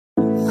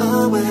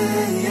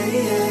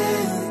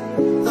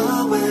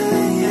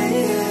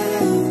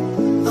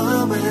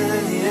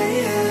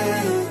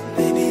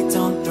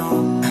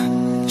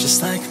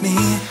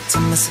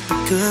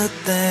Good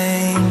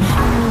thing.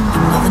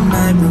 Another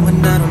night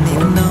ruined, I don't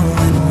even know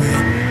when we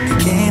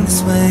became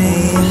this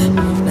way.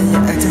 Now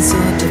you're acting so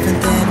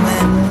different than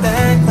when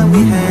back when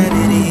we had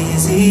it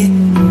easy.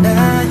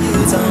 Now you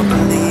don't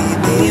believe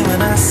me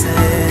when I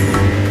say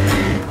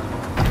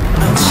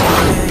I'm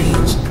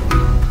changed.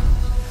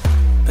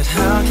 But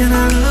how can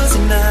I lose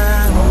you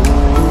now?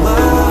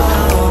 Oh,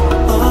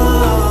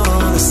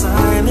 oh, the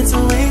silence is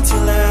way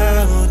too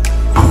loud.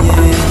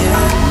 Yeah,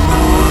 yeah,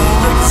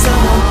 yeah, 'cause I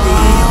won't be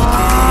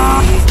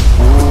okay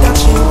without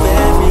you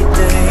every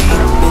day.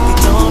 Baby,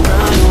 don't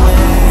run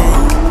away.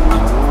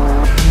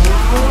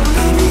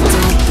 Baby,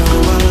 don't throw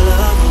our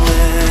love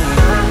away.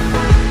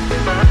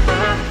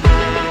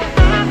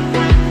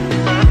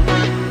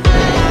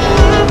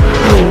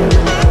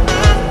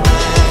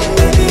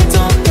 Baby,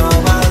 don't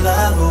throw our love away. Baby, don't throw our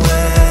love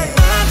away.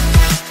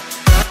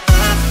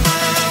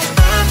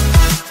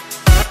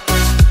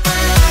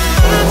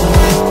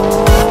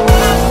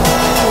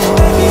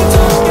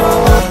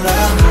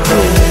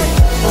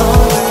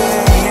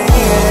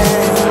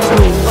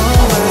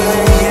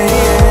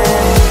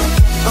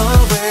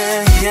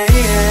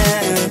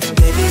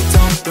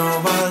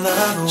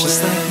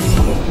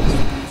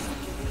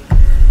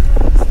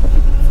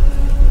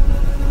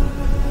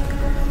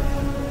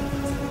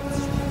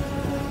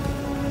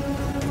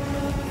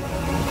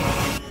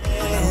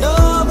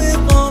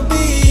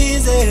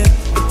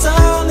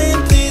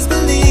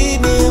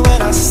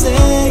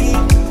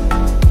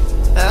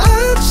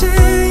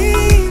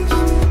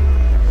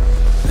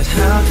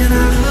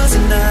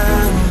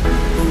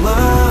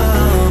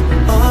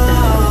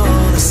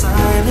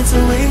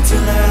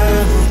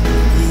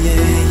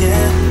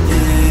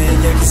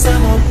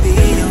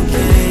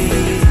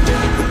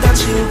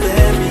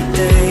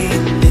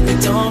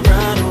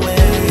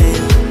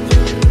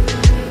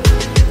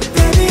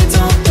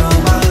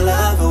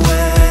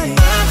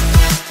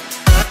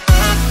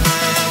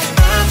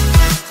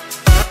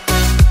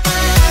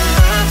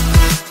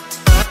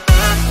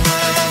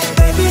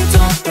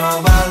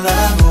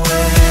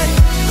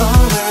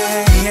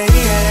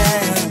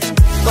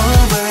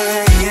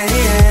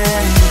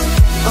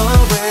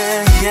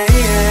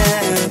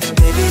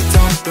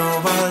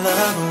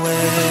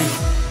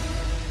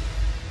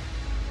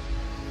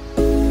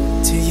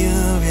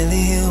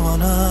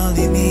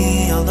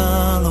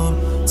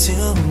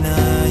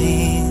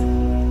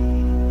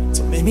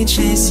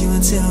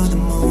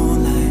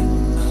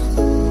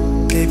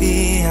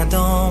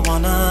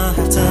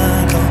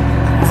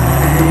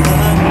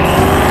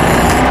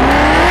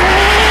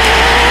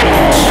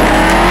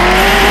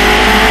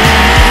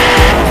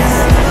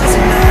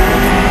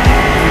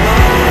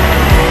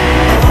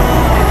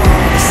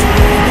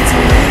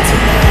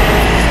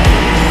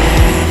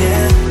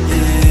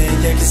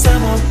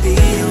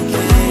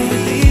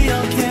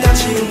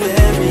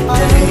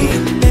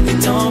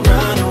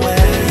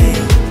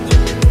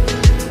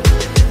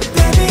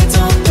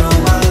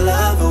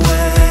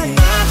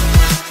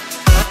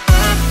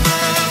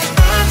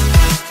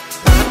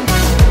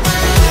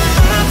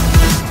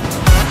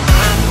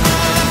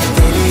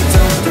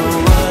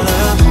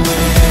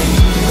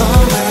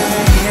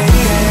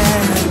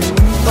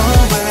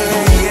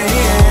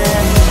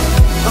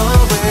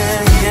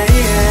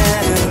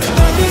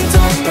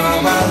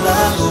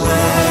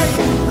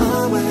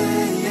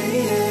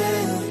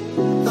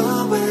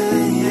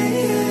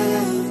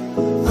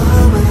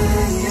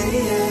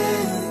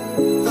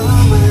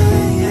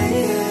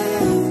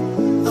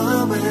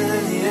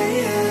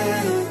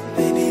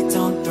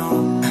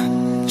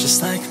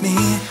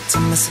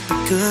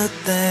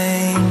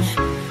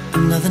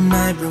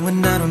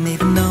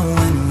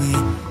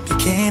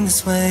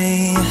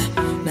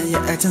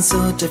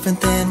 So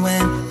different than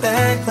when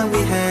back when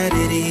we had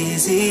it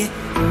easy.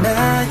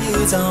 Now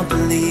you don't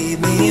believe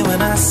me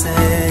when I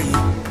say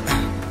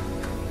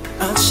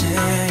I'll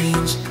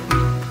change.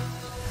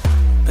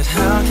 But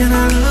how can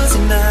I lose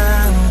you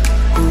now?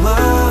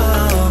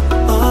 Oh,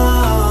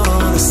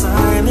 oh, the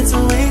silence is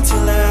way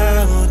too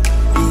loud.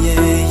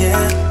 Yeah,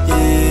 yeah,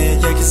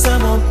 yeah, yeah, 'cause I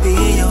won't be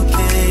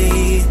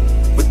okay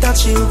without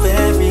you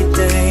every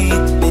day.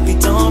 Baby,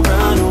 don't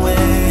run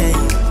away.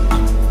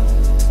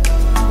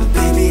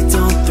 Baby,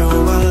 don't throw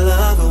our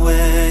love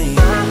away.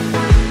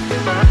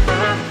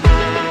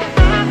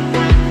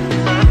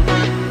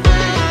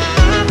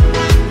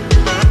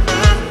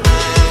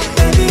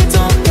 Baby,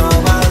 don't throw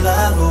our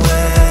love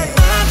away.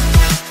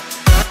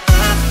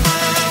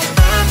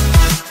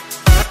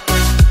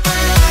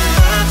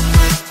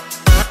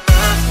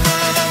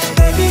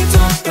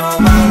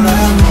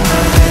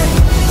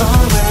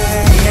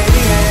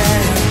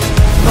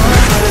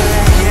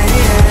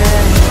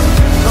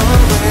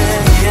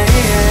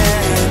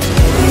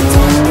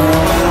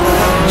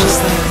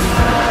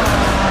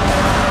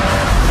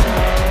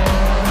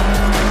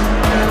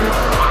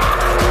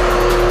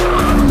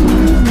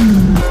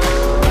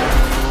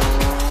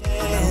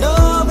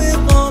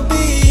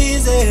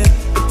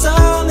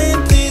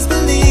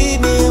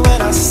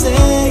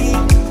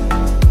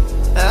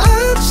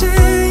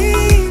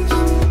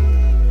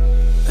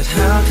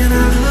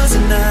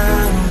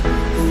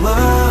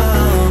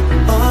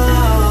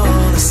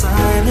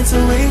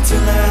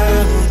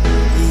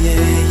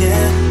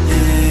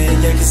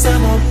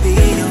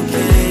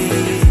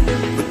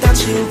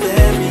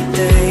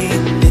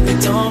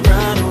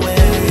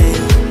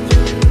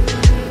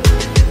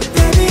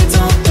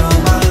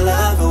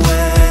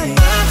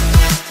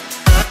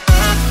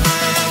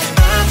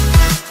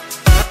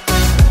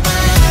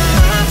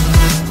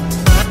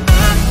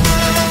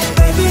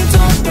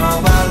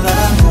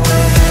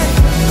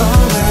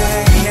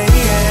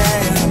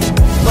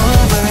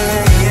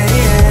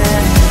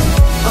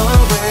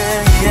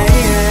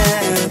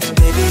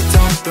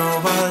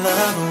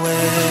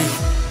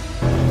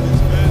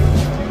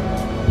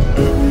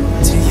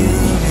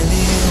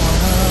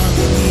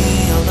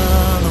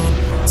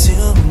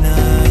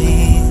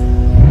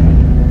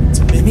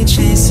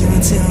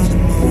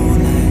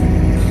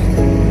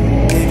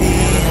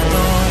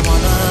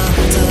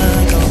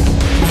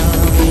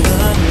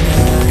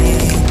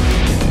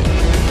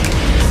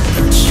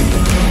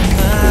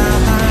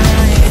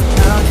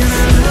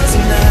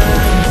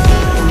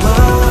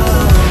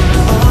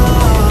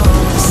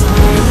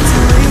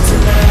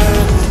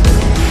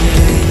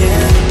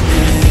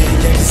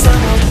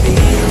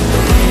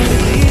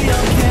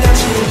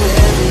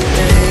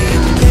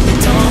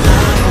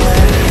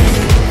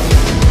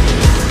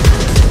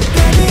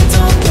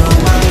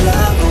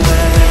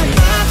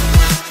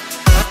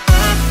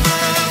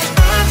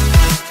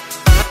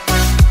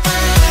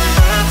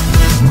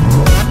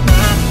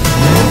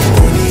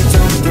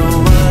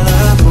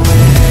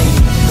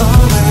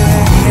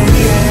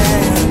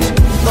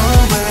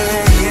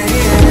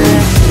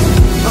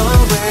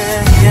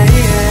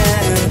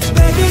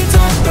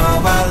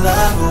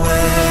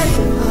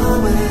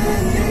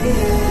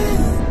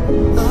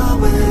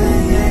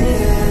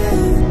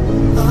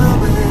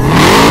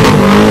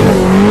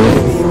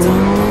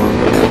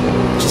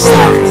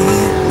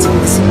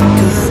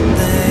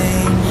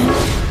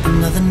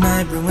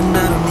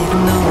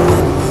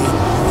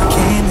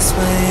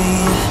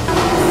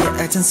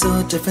 acting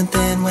so different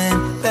than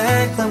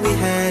back when we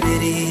had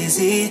it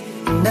easy.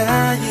 And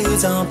now you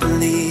don't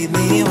believe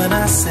me when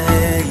I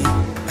say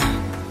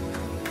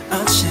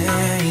I'll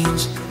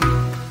change.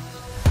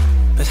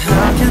 But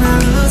how can I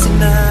lose you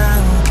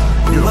now?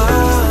 Whoa,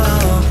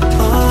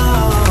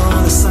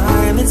 oh, the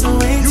silence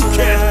way too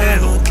loud.